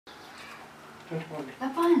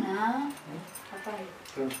Hapana.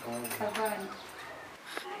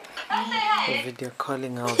 A video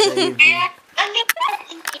calling our baby.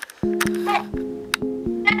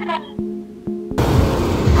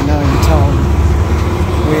 Now in town,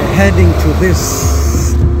 we're heading to this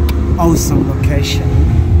awesome location.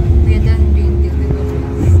 We are done doing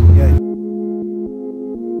deliveries. Yeah.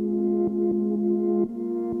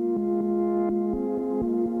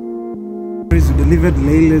 We delivered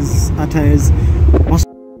Layla's attires. What's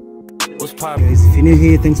poppin'? Guys, if you're new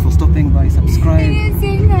here, thanks for stopping by. Subscribe. You're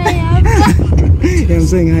saying hi after. Yeah, I'm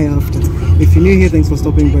saying hi after. If you're new here, thanks for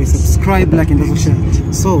stopping by. Subscribe, like, and also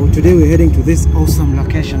share. So today we're heading to this awesome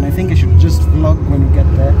location. I think I should just vlog when we get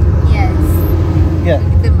there. Yes. Yeah.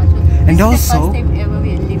 And also, this is the first time ever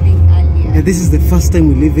we are living earlier. yeah, this is the first time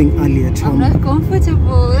we're living early at home. I'm not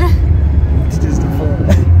comfortable. It's just a phone.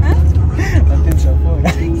 That's a phone.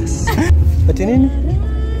 But nini?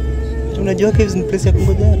 Tunajua caves ni place ya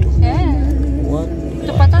kungoja tu. Yeah.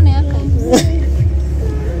 Tupatane hapa.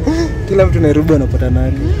 Kila mtu Nairobi anapatana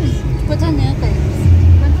hapa. Tupatane hapa.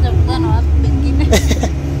 Kwani tunapatana wapi pengine?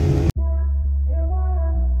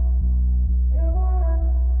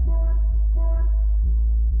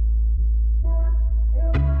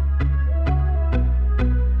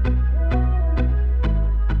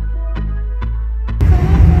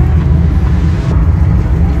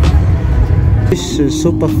 This is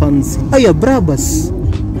super fancy. Oh yeah, Brabus.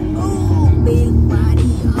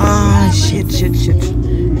 Ah, shit.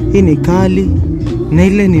 Hii ni kali na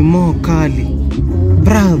ile ni more kali.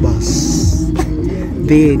 Brabus.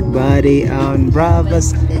 Big body on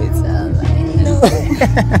Brabus.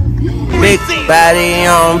 Big body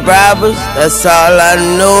on Brabus, that's all I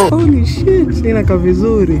know. Holy shit, inaka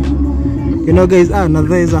vizuri. You know guys, now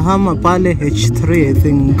there is a hammer pale H3 I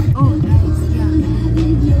think. Oh, nice,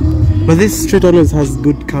 yeah. But this street always has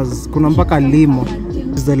good cars. Kuna mpaka limo.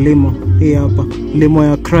 This is the limo. Hii hapa. Limo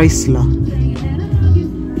ya Chrysler.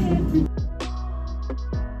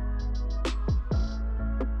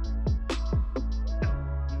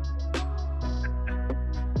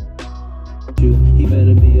 He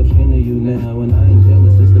better be a fan of you now, and I ain't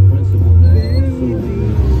jealous, it's the principle now.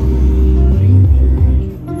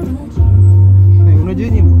 Hey, unajua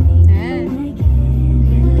nyimbo?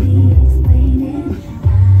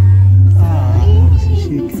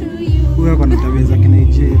 Huyu ako na tabia za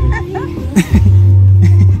Kinigeria.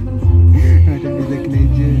 Ana tabia za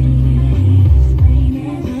Kinigeria.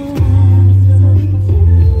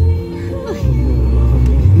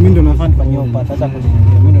 Mimi ndo nafaa nifanyie upata, acha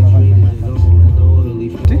kuniambia. Mimi ndo nafaa nifanyie upata.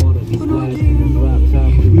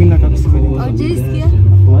 Mimi nataka kusifanya. Ujisikia?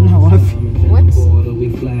 Wana wapi? What?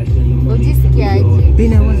 Ujisikiaje?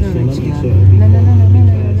 Bina waza unasikia.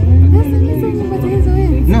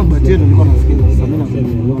 No, but you don't wanna feel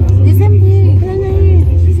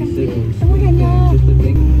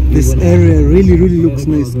this area really looks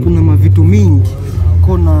nice. Kuna mavitu mingi.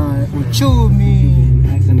 Kuna uchumi,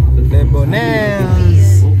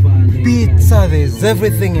 debonaires, pizza, there's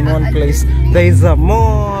everything in one place. There is a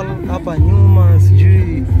mall hapa nyuma,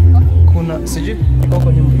 sijui kuna sijui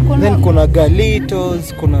huko nyuma. Then kuna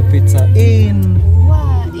Galitos, kuna Pizza Inn.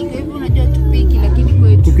 Wow, hivi unajua tupiki lakini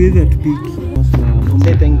kwetu. Tukiweza tupiki.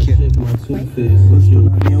 Say thank you.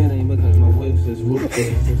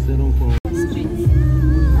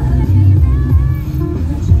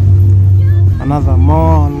 Another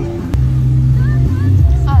mall.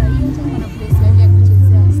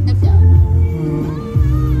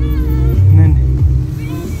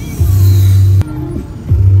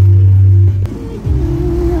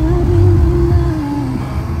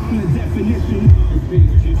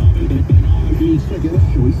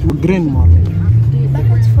 Green Mall.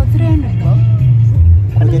 For 300 bob.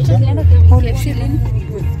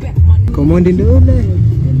 Komondi ndio ule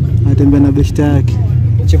atembea na beshta yake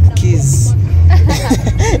Chepukiz.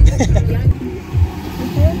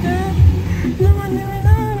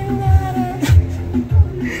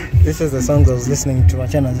 This is the songs I was listening to.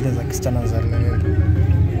 Achana zile za kisichana za leo.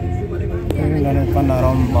 Ndio napanda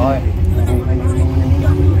rombo.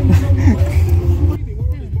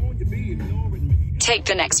 Take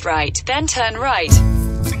the next right, then turn right.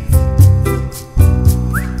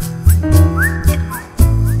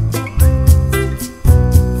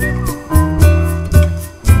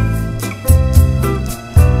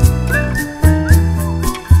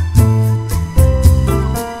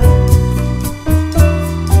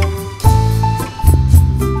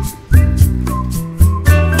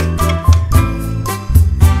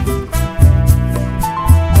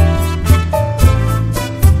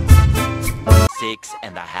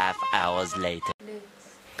 .5 hours later.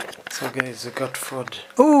 Guys, we got food.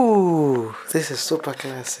 Ooh, this is super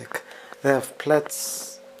classic. They have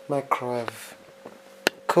plates, microwave,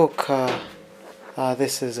 cooker.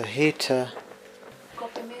 This is a heater.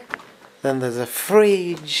 Then there's a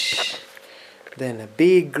fridge. Then a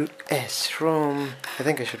big ass room. I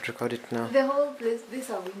think I should record it now. The whole place, these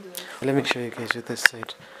are windows. Let me show you guys with this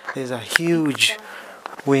side. There's a huge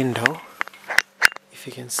window. If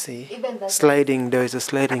you can see. Sliding door is a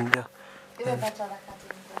sliding door. Even that other curtain.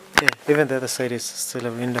 Yeah, even the other side is still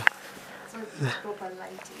a window. So it's proper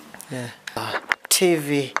lighting. Yeah.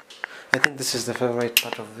 TV. I think this is the favorite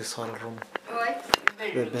part of this whole room. What?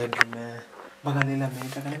 The bedroom.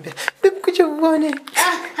 Babe, kuja uone.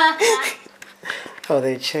 Oh,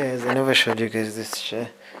 the chairs. I never showed you guys this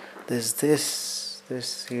chair. There's this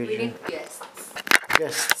huge. We need guests.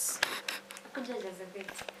 Guests. Could you just a bit?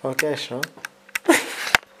 Okay, sure.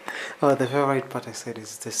 Oh, the favorite part I said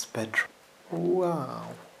is this bedroom. Wow.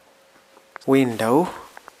 Window.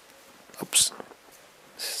 Oops.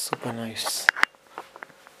 This is super nice.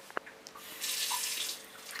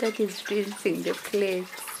 That is rinsing the plates.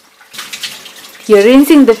 You're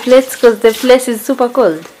rinsing the plates because the place is super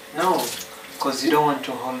cold. No, because you don't want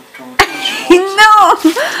to hold to touch water. No!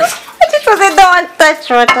 Because I don't want to touch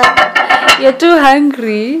water. You're too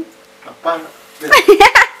hungry. Hapana.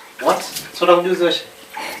 What? So don't do this.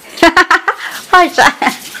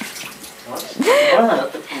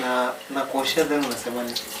 Na kuoshea then unasema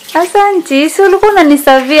nini? Asante, si ulikuwa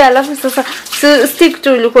unanisavia alafu sasa stick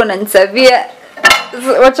tu ulikuwa unanisavia.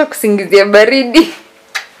 Wacha kusingizia baridi.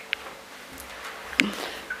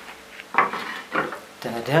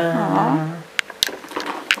 Ta-da!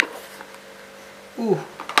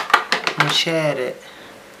 Mushere.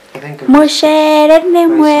 Mushere ni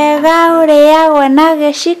mwega ureagwo na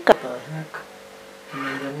gĩciko.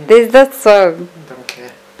 There's that song. Don't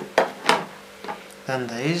care. Then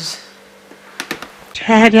there is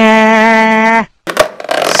Ta-da!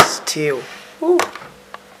 steel. Ooh.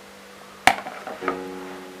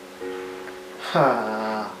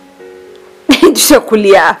 Ha.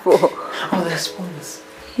 Tushakulia hapo. Oh, there's spoons.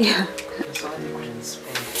 Yeah. That's why they couldn't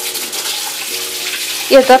spoon.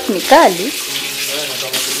 Hiyo tap ni kali.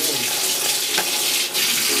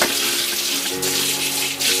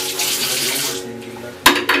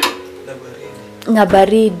 Na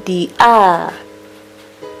baridi. Yeah,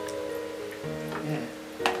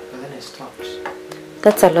 but then it stopped.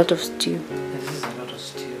 That's a lot of stew. This is a lot of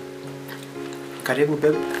stew. Karibu,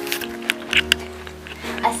 babe.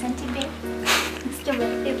 Asante babe.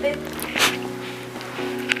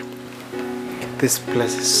 This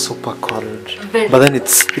place is super cold. Very But then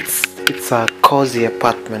it's a cozy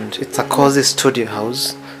apartment. It's a cozy studio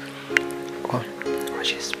house. Oh,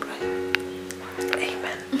 she's praying.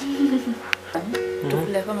 Amen.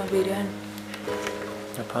 Tukule kama biriani.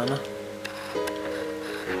 Hapana.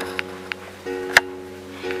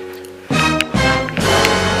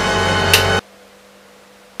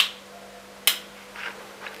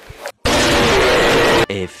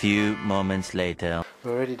 A few moments later.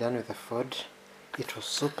 We're already done with the food. It was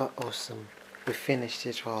super awesome. We finished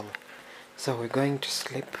it all. So we're going to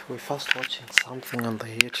sleep. We're first watching something on the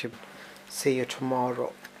YouTube. See you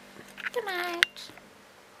tomorrow. Good night.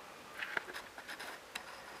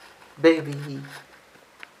 Baby.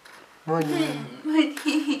 Morning.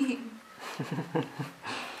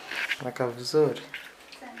 Naka vizuri.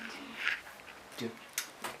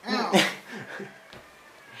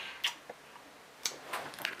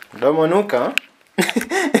 Mdomo nuka.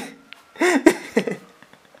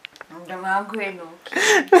 Mdomo wangu enuki.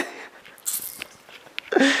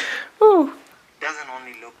 Doesn't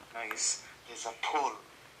only look nice. There's a pool.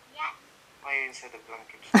 Yeah. Why are you inside the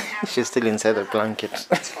blanket? She's still inside the blanket.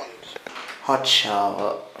 It's cold. Hot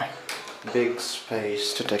shower. Big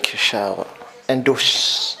space to take your shower. And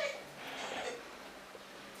douche.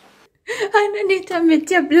 Ananita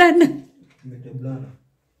metia blana. Metia blana.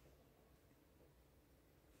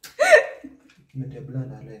 Metia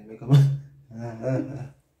blana len me kama.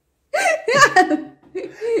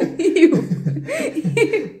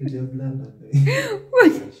 Metia blana.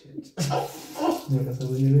 Ndio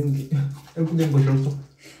sabuni wengi. Hebu ngosho.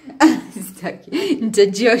 Sitaki.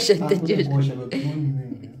 Nitajiosha.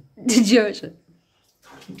 Nitajiosha.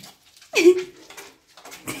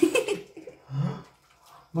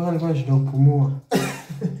 Mbona nilikuwa shida kupumua?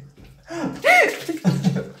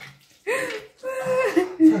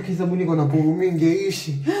 Sasa sabuni iko na povu mingi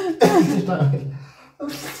ishi.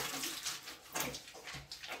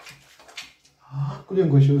 Kule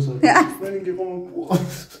ngosho uso. Nani ngekoma pua.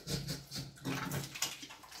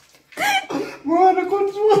 Mwana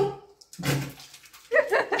konjua.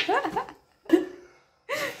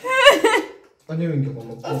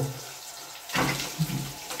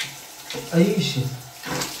 Aishi.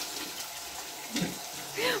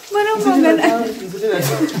 Mbona uko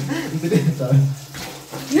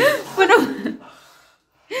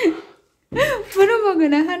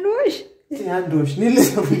na hand wash? Si hand wash.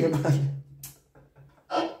 Nilizofunya pale.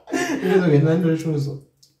 Nilizofunya hand wash uso.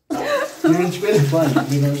 Nilichukua pale.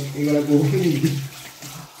 Ningala kuhindi.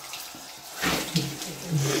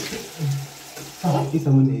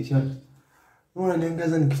 Isa mwene isha. Mbona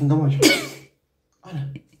niangaza nikifunga macho? Ana.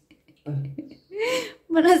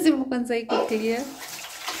 Mbona simu kwanza iko clear?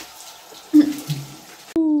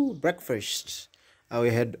 Breakfast.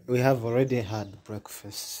 We have already had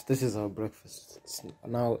breakfast. This is our breakfast. It's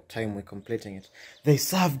now time we're completing it. They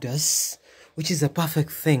served us, which is a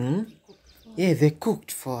perfect thing. Yeah, they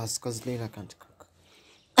cooked for us because Leila can't cook.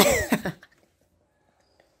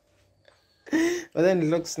 But then it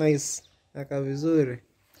looks nice. Like a vizuri.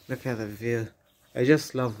 Look at the view. I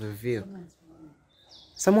just love the view.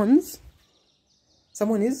 Someone is?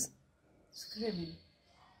 Screaming.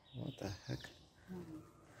 What the heck?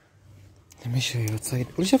 Let me show you outside.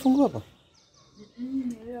 Ulishafungua hapa?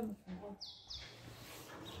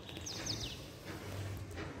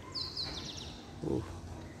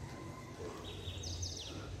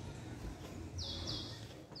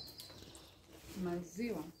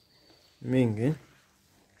 Maziwa. Mingi.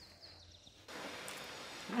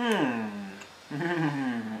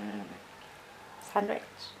 Sandwich.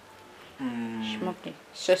 Smoked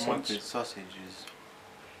sausage. Sausages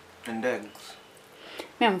and eggs.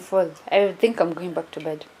 Me, I'm full. I think I'm going back to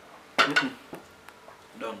bed.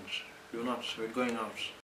 Don't. Do not. We're going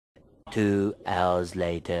out. 2 hours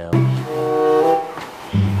later.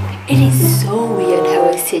 It is so weird how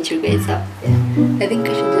I set you guys up. I think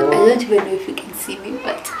I don't even know if you can see me,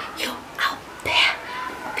 but you're out there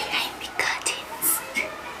behind the curtains.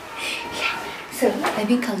 Yeah. So I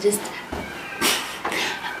think I'll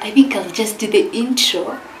just do the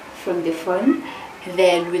intro from the phone,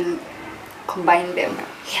 then we'll combine them.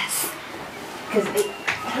 Yes. Because I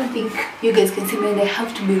don't think you guys can see me, and I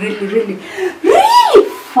have to be really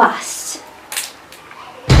fast.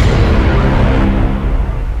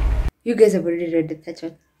 You guys have already read the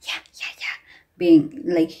title. Yeah. Being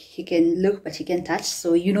like, he can look but he can touch.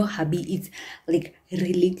 So you know hubby is like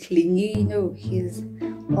really clingy, you know, he's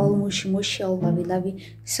all mushy, all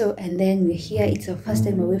lovey. So, and then we're here, it's our first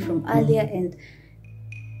time away from earlier, and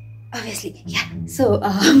obviously, yeah. So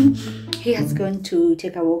he has gone to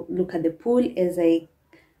take a look at the pool as I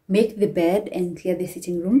make the bed and clear the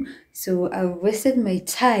sitting room. So I've wasted my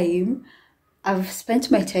time. I've spent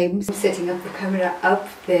my time setting up the camera up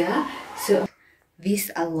there. So this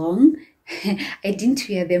along, I didn't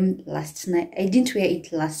wear them last night. I didn't wear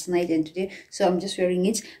it last night and today, so I'm just wearing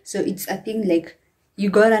it. So it's a thing like you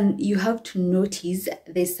have to notice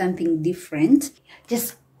there's something different.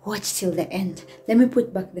 Just watch till the end. Let me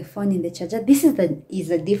put back the phone in the charger. This is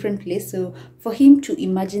a different place, so for him to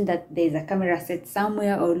imagine that there's a camera set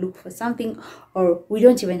somewhere or look for something, or we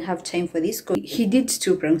don't even have time for this. He did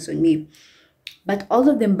 2 pranks on me, but all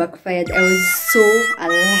of them backfired. I was so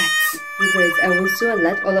alert, you guys. I was so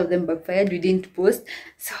alert. All of them backfired. We didn't post.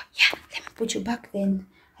 So yeah, let me put you back then.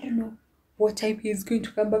 I don't know what time he's going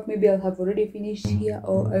to come back. Maybe I'll have already finished here,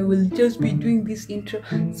 or I will just be doing this intro.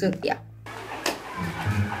 So yeah,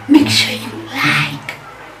 make sure you like.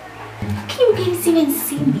 Can you guys even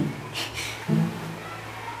see me?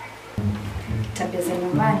 Tabia za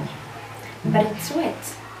nyumbani. But it's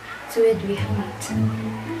wet. So where do we hang it?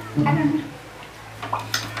 I don't know.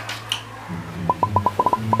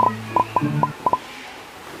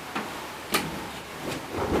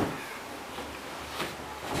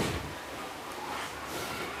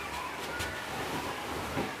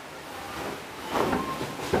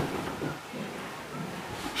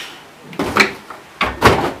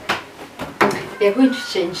 They're going to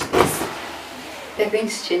change this. I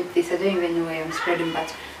don't even know why I'm spreading,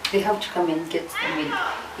 but they have to come and get the milk.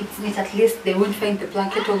 It's neat. At least they won't find the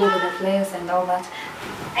blanket all over the place and all that.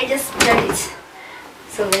 I just spread it.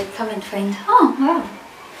 So they come and find, oh wow.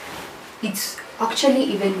 It's actually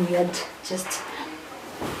even weird just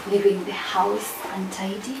leaving the house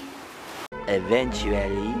untidy.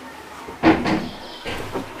 Eventually.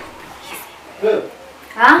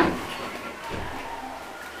 Huh?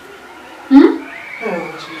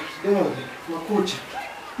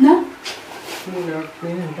 No?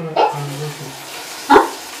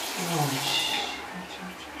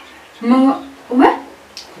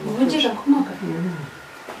 Umevunjika kumaka?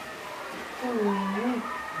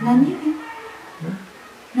 Na nini?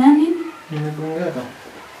 Na nini? Nimegongeka.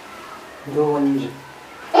 Ndio nje.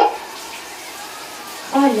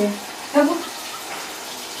 Ole. Hebu.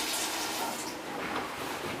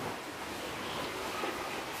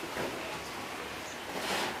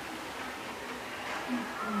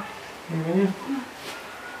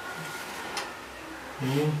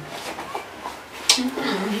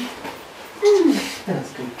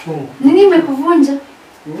 Nini imekuvunja?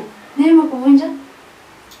 Nini imekuvunja?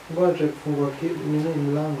 Ngoja kufungua nini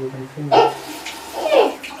mlango kanifunga.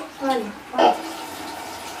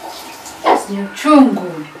 Ni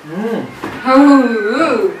uchungu.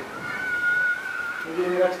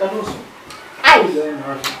 Ndio katika nusu. Ai.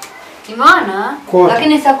 Nimeona,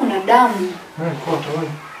 lakini sasa kuna damu. Kwa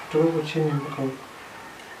toa chini mpaka.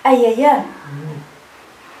 Ayaya.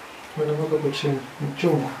 Mbona mpaka chini?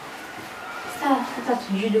 Mchungu. Sasa hata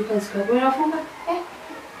tujue kazi kwa unafunga.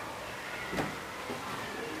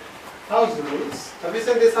 House rules. Have you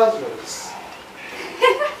seen this house rules?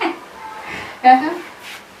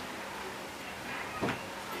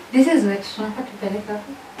 This is what tunataka tupeleka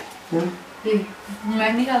hapo. Hivi.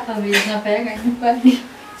 Nimeandika hapa vile tunapeleka nyumbani.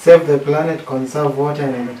 Save the planet, conserve water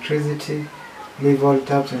and electricity, leave all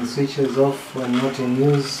taps and switches off when not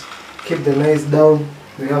in use, keep the noise down,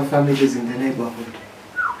 we have families in the neighborhood.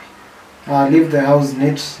 Leave the house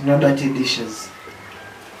neat, no dirty dishes.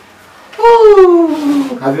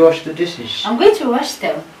 Ooh. Have you washed the dishes? I'm going to wash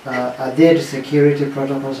them. Adhere to security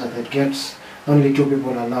protocols at the gates, only 2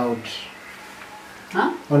 people allowed.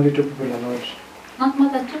 Huh? Only 2 people allowed. Not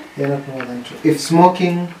more than 2? Yeah, not more than 2. If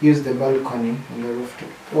smoking, use the balcony on the rooftop.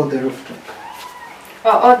 Or the rooftop.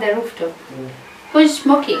 Or the rooftop. Who's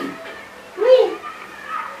smoking? Me.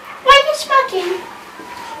 Why are you smoking?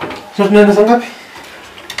 So tunaenda saa ngapi?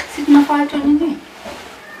 Si tunafaa tu nini?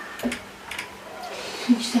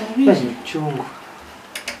 Basi chungu.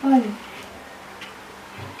 Pole.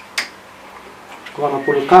 Kwa na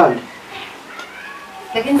pulkali.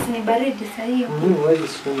 Lakini si ni baridi saa hiyo. Wewe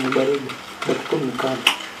si ni baridi. Kwa mkali.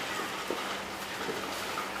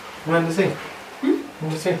 Mwana sasa?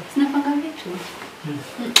 Mwana sasa? Tunapanga vitu.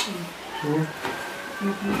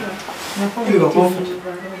 Hiyo hapo.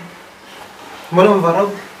 Mbona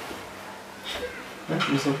mvarau?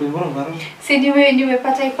 Mbona mvarau? Si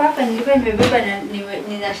nimepata iko hapa, nilikuwa nimebeba na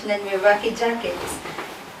ninashinda nimevaa jacket.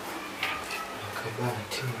 Kabla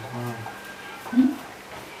timu wangu.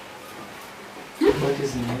 What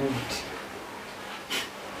is in it?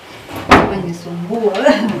 Wanisumbua.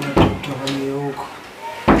 Tuhamie huko.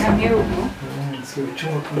 Hamia huko. Si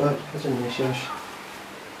uchungu kidogo, acha nimeshasha.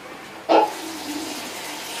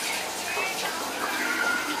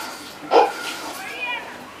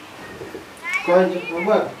 Kwaje,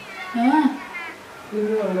 mbona?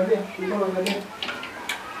 Ndio angalia, ndio angalia.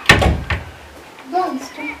 Vlogs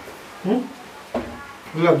tu.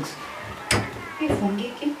 Vlogs.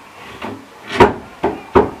 Ifungike.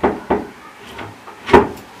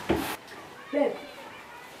 Babe.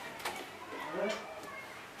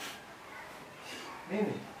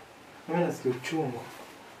 Nini? Mimi nasikia uchungu.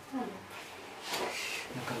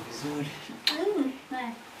 Nakaa vizuri.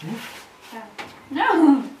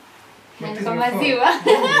 No. Niko maziwa.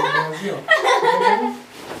 Maziwa.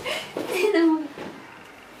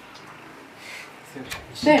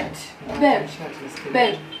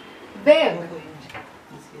 Babe.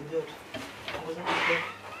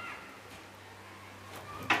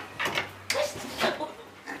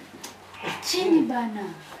 Chini bana.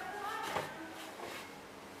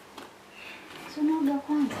 Sunoga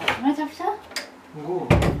kwanza. Unatafuta? Nguo.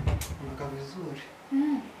 Nakaa vizuri.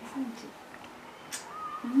 Asante.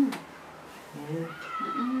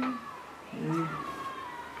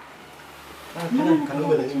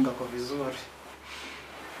 Kanumbe na nyumba kwa vizuri.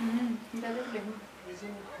 Ndaleka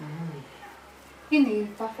vizuri. Hii ni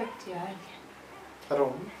perfect ya hali.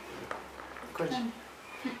 Roho. Kwaje?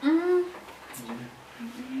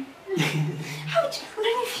 Hauji,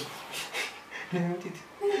 unanifi. Nimetiti.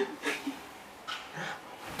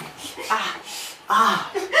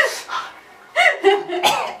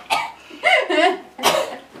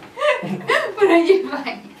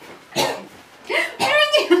 Unajifanya.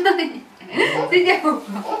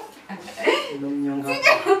 Sijaogopa. Unamnyonga.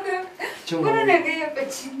 Sijaogopa. Chungu. Mbona unaangalia hapa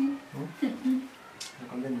chini?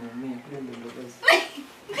 Nakwambia nimeumia, kule ndo ndogozi.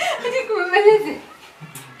 Acha kumaliza.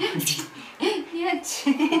 Niache.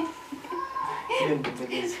 Ile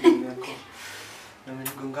mtotolea simu yako. Na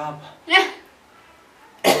amenigonga hapa.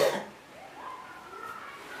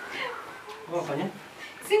 Wafanya?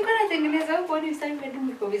 Singo natengeneza huko ni mstari bedroom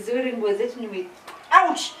iko vizuri, nguo zetu nime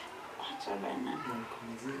ouch. Acha bana.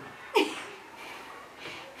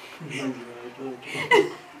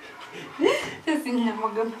 Sasa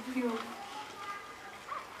ninamwaga maziwa.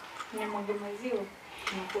 Ninamwaga maziwa.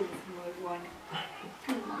 Nakula mwana.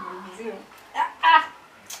 Ninamwaga maziwa.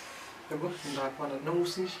 Ego ndakwana na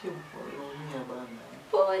usishike unaumia bana.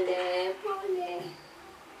 Pole, pole.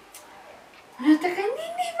 Unataka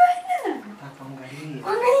nini bana? Akaangalia.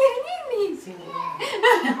 Angalia nini?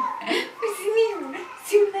 Usinione.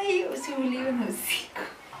 Si unayo, si uliona usiku.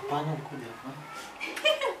 Hapana, nikuja hapa.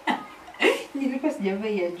 Nilikuwa sijavaa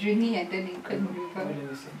ya JUMIA ndio nilikuwa nimevaa.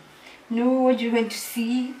 No, what do you want to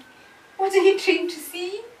see? What are you trying to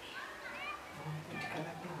see?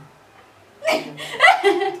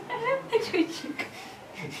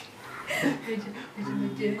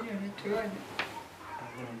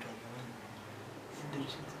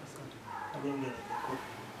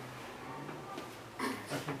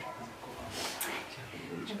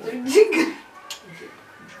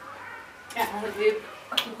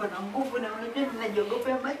 Uko na nguvu na unajua tunajiogopa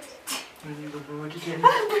matiti.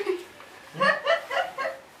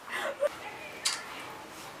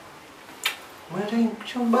 Wewe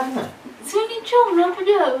chumbana. Si ni chum,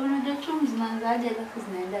 unajua chum zinaanzaje alafu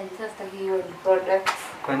zinaendaje? Sasa sitaki hiyo ni products.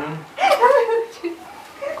 Kwa nini?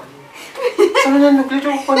 Sana nani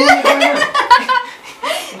kuleta kwa nini bwana?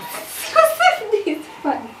 It's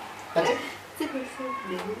fun. Ati?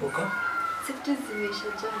 Okay. Siku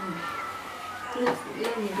zimeshajana. Leo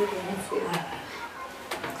ni ndio nimesema.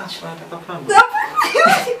 Kasha atafahamu.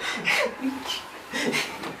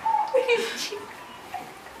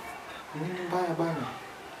 Nini mbaya bana?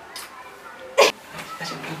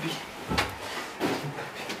 Acha kapi.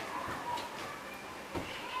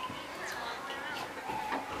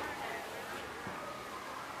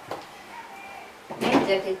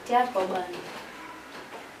 Jacket yako bana.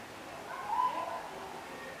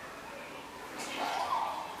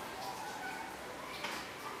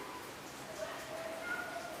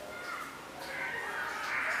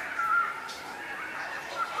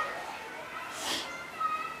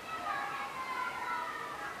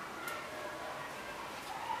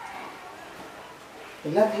 I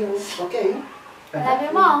love you, okay? Love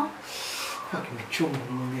you more. Kimechuma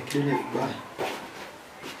mwenye kidole vibaya.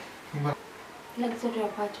 Luxury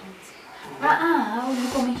apartments.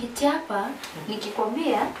 Ulikuwa umeketi hapa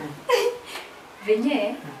nikikwambia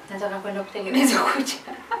venye nataka kwenda kutengeneza kucha.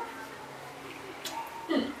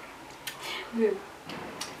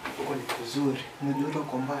 Uko ni kuzuri. Unajua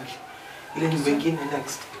uko mbali. Ile ni nyingine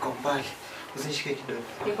next iko mbali. Usishike kidogo.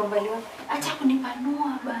 Niko mbali wapi? Acha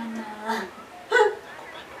kunipanua bana.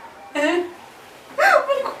 Kuna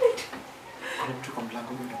mtu kwa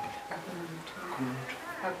mlango unapita. Kuna mtu.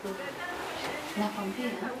 Hakuna. Nakwambia.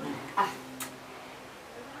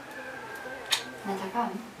 Nataka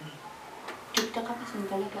tukitaka pesa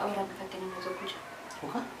nipeleke au nikatengeneze kucha.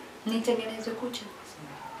 Okay? Nitengeneze kucha.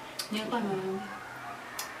 Nilikuwa naona.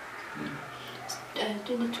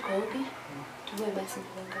 Twende tukaoge. Tuwe basi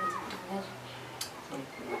tuangalie kutengeneza.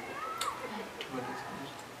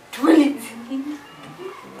 Tuwele zingine.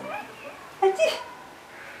 Ati.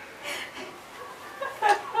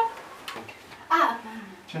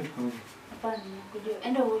 Chani kwa Hapana, kujua.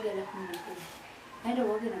 Enda uoge alafu nikuja. Enda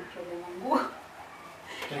uoge na kutolea manguo.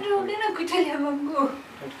 Enda uoge na kutolea manguo.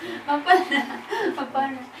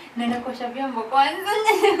 Hapana. Nenda kuosha vyombo kwanza.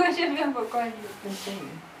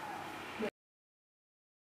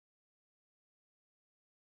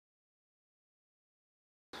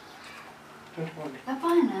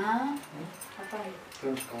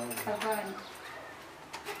 Hapana.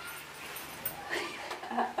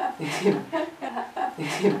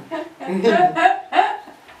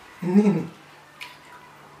 Nini?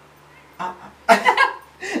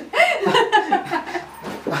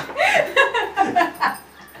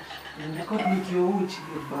 Ndiko nikiouchi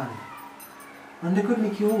bana. Ndiko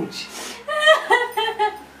nikiouchi.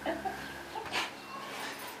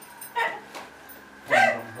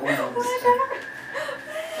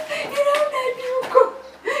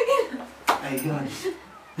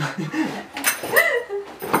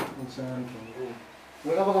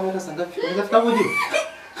 Unataka kama kamera sangapi? Unaweza fika hapo juu?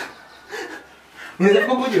 Unaweza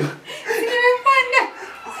fika hapo juu? Nimepanda.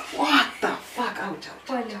 What the fuck? Ouch.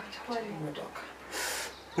 Pole. Umetoka.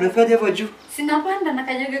 Unafikaje hapo juu? Sinapanda na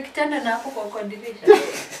kanyaga kitanda na hapo kwa dirisha.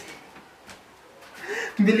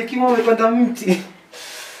 Mbilikimo umepanda mti.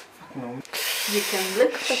 You can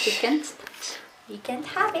look but you can't touch. You can't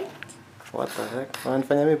have it. What the heck?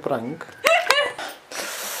 Wanafanya mimi prank.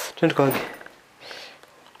 Twende kwa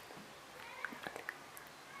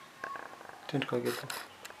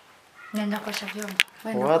Nenda kuosha vyombo.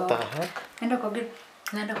 What the heck?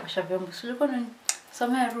 Nenda kuosha vyombo. Si ulikuwa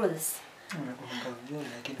unasomea rules?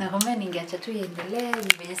 Nakwambia ningeacha tu iendelee,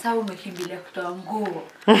 venye sasa umekimbilia kutoa nguo.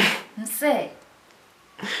 Mse.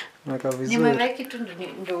 Naka vizuri. Nimeweka kitu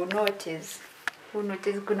ndo notice.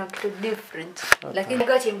 Notice kuna kitu different. Lakini I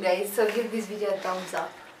got him guys, so give this video a thumbs up.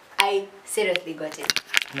 I seriously got it.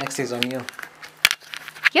 Next is on you.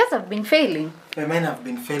 Yours have been failing. Yeah, mine have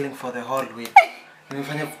been failing for the whole week.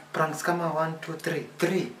 Nimefanya pranks kama 1, 2,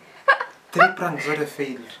 3. 3 pranks zote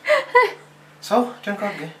failed. So,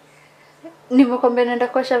 tunkage. Nimekwambia naenda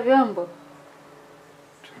kuosha vyombo.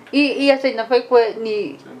 Hii hata inafaa kuwa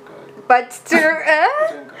ni part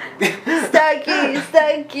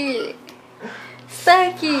 2.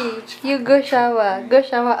 Staki. You go shower. Go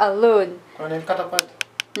shower alone. Kwa nini kata part?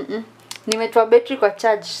 Nimetoa battery kwa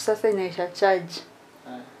charge. Sasa inaisha charge.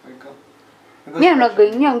 Me,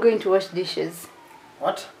 I'm going to wash dishes.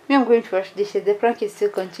 What? Me, I'm going to wash dishes. The prank is still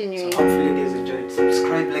continuing. So hopefully you guys enjoyed.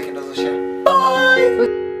 Subscribe, like, and also share.